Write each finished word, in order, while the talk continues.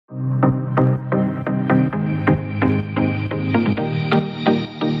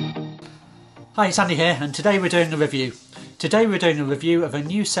Hi, it's Andy here, and today we're doing a review. Today we're doing a review of a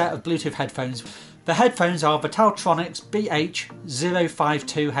new set of Bluetooth headphones. The headphones are the TaoTronics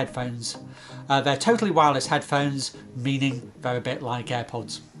BH052 headphones. They're totally wireless headphones, meaning they're a bit like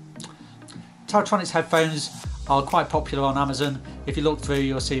AirPods. TaoTronics headphones are quite popular on Amazon. If you look through,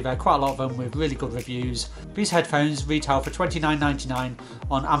 you'll see there are quite a lot of them with really good reviews. These headphones retail for $29.99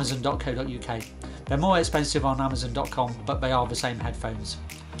 on amazon.co.uk. They're more expensive on amazon.com, but they are the same headphones.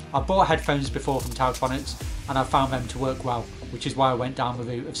 I've bought headphones before from TaoTronics and I've found them to work well, which is why I went down the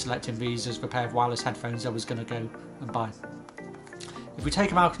route of selecting these as the pair of wireless headphones I was going to go and buy. If we take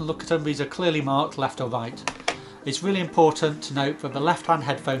them out and look at them, these are clearly marked left or right. It's really important to note that the left hand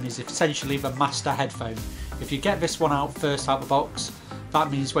headphone is essentially the master headphone. If you get this one out first out of the box,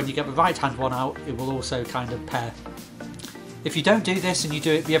 that means when you get the right hand one out, it will also kind of pair. If you don't do this and you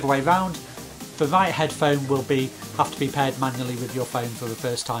do it the other way around, the right headphone will have to be paired manually with your phone for the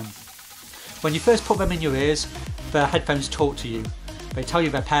first time. When you first put them in your ears, the headphones talk to you. They tell you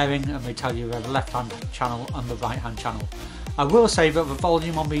they're pairing and they tell you they're the left hand channel and the right hand channel. I will say that the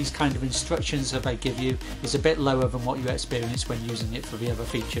volume on these kind of instructions that they give you is a bit lower than what you experience when using it for the other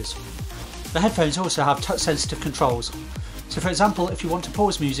features. The headphones also have touch sensitive controls. So for example, if you want to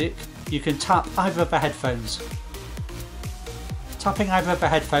pause music, you can tap either of the headphones. Tapping either of the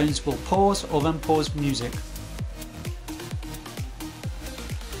headphones will pause or unpause music.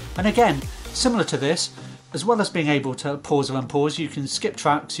 And again, similar to this, as well as being able to pause or unpause, you can skip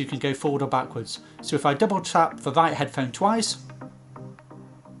tracks, you can go forward or backwards. So if I double tap the right headphone twice,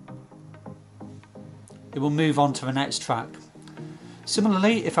 it will move on to the next track.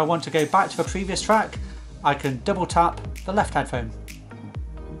 Similarly, if I want to go back to the previous track, I can double tap the left headphone.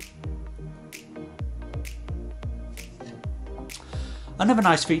 Another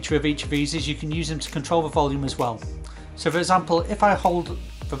nice feature of each of these is you can use them to control the volume as well. So for example, if I hold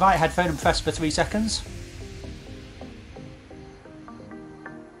the right headphone and press for 3 seconds,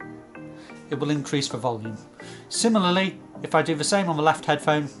 it will increase the volume. Similarly, if I do the same on the left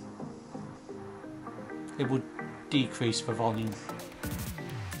headphone, it will decrease the volume.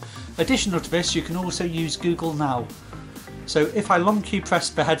 Additional to this, you can also use Google Now. So if I long key press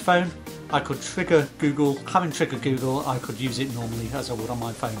the headphone, I could trigger Google. Having triggered Google, I could use it normally as I would on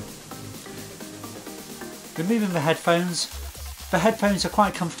my phone. Removing the headphones are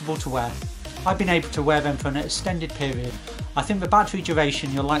quite comfortable to wear. I've been able to wear them for an extended period. I think the battery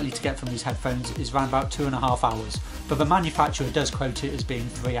duration you're likely to get from these headphones is around about 2.5 hours, but the manufacturer does quote it as being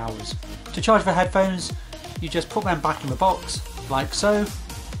 3 hours. To charge the headphones, you just put them back in the box, like so,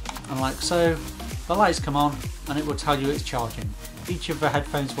 and like so. The lights come on and it will tell you it's charging. Each of the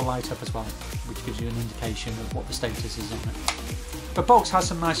headphones will light up as well, which gives you an indication of what the status is on it. The box has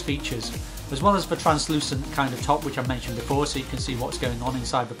some nice features, as well as the translucent kind of top which I mentioned before, so you can see what's going on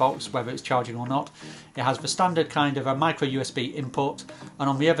inside the box, whether it's charging or not. It has the standard kind of a micro USB input, and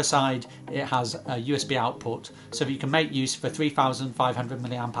on the other side it has a USB output, so that you can make use of the 3500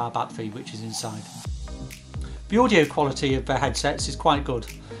 mAh battery which is inside. The audio quality of the headsets is quite good.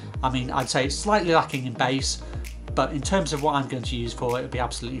 I mean, I'd say it's slightly lacking in bass, but in terms of what I'm going to use for it, it'll be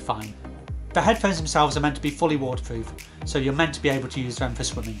absolutely fine. The headphones themselves are meant to be fully waterproof, so you're meant to be able to use them for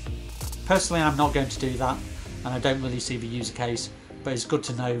swimming. Personally, I'm not going to do that, and I don't really see the user case, but it's good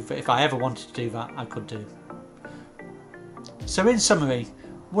to know that if I ever wanted to do that, I could do. So in summary,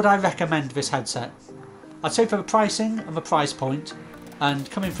 would I recommend this headset? I'd say for the pricing and the price point,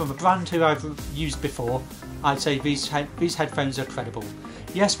 and coming from a brand who I've used before, I'd say these headphones are credible.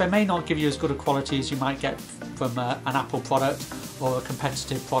 Yes, they may not give you as good a quality as you might get from an Apple product or a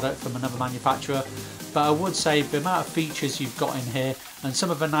competitive product from another manufacturer, but I would say the amount of features you've got in here and some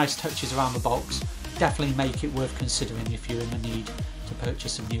of the nice touches around the box definitely make it worth considering if you're in the need to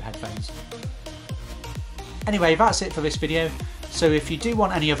purchase some new headphones. Anyway, that's it for this video. So if you do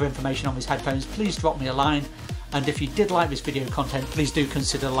want any other information on these headphones, please drop me a line, and if you did like this video content, please do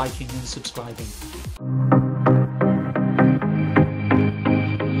consider liking and subscribing.